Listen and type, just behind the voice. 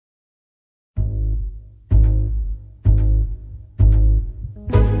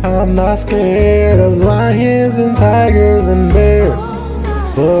I'm not scared of lions and tigers and bears,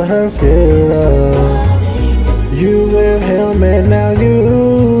 but I'm scared of you with him, and now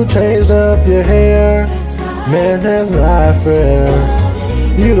you changed up your hair. Man, that's not fair.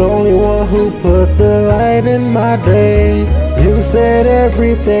 You the only one who put the light in my day. You said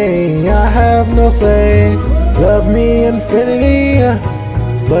everything, I have no say. Love me infinity,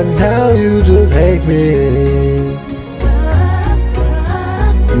 but now you just hate me.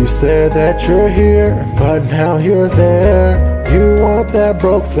 You said that you're here, but now you're there. You want that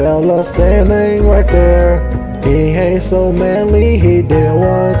broke fella standing right there. He ain't so manly, he didn't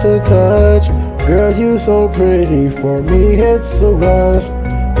want to touch. Girl, you so pretty, for me it's a rush.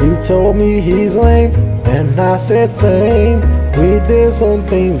 You told me he's lame, and I said same. We did some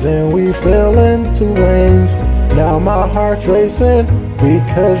things and we fell into lanes. Now my heart's racing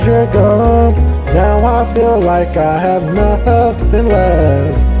because you're gone. Now I feel like I have nothing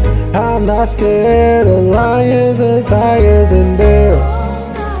left. I'm not scared of lions and tigers and bears,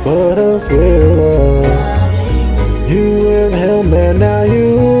 but I'm scared of you with him, and now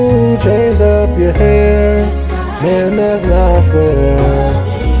you changed up your hair. Man, that's not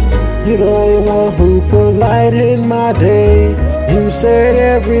fair. You're the only one who put light in my day. You said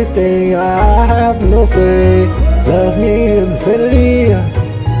everything, I have no say. Love me infinity,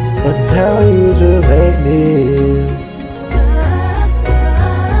 but now you just hate me.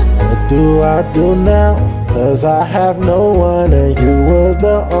 What do I do now? 'Cause I have no one, and you was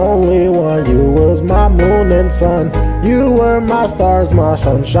the only one. You was my moon and sun. You were my stars, my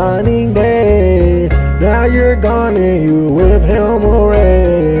sunshining day. Now you're gone and you with him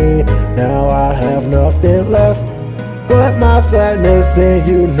already. Now I have nothing left but my sadness, and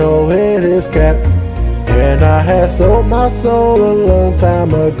you know it is kept. And I had sold my soul a long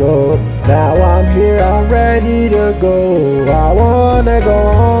time ago. Now I'm here, I'm ready to go. I wanna go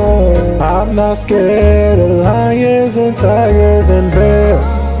home. I'm not scared of lions and tigers and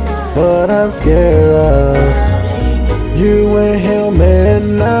bears, but I'm scared of you and him,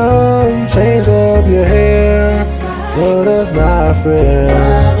 and now you changed up your hair. But that's not fair.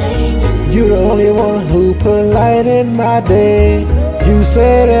 You the only one who put light in my day. You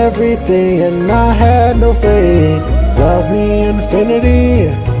said everything and I had no say. Love me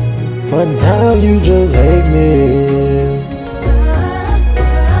infinity, but now you just hate me.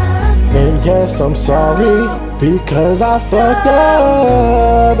 And yes, I'm sorry, because I fucked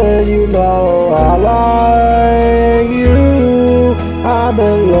up, and you know I like you. I'm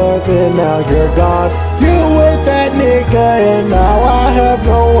in love and now you're gone. You with that nigga and now I have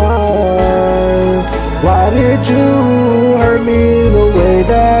no one. Why did you hurt me the way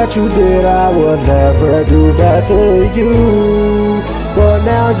that you did? I would never do that to you. But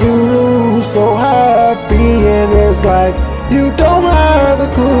now you so happy, and it's like you don't have a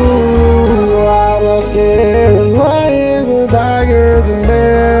clue. I was scared of lions and tigers and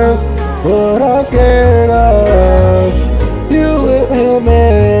bears, but I'm scared of you with him,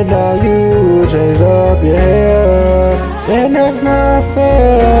 and now you changed up your hair. And that's not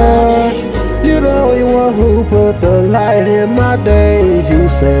fair. You're the only one who put the light in my day. You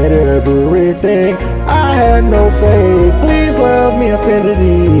said everything, I had no say. Please love me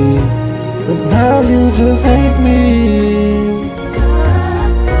infinity, but now you just hate me.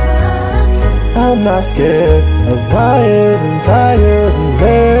 I'm not scared of lions and tigers and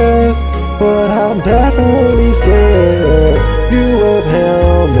bears, but I'm definitely scared you with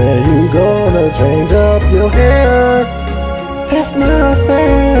him, and you gonna change up your hair. That's not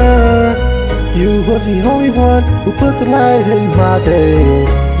fair. You was the only one who put the light in my day.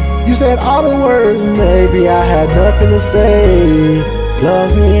 You said all the words, maybe I had nothing to say.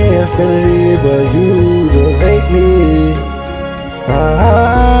 Love me infinity, but you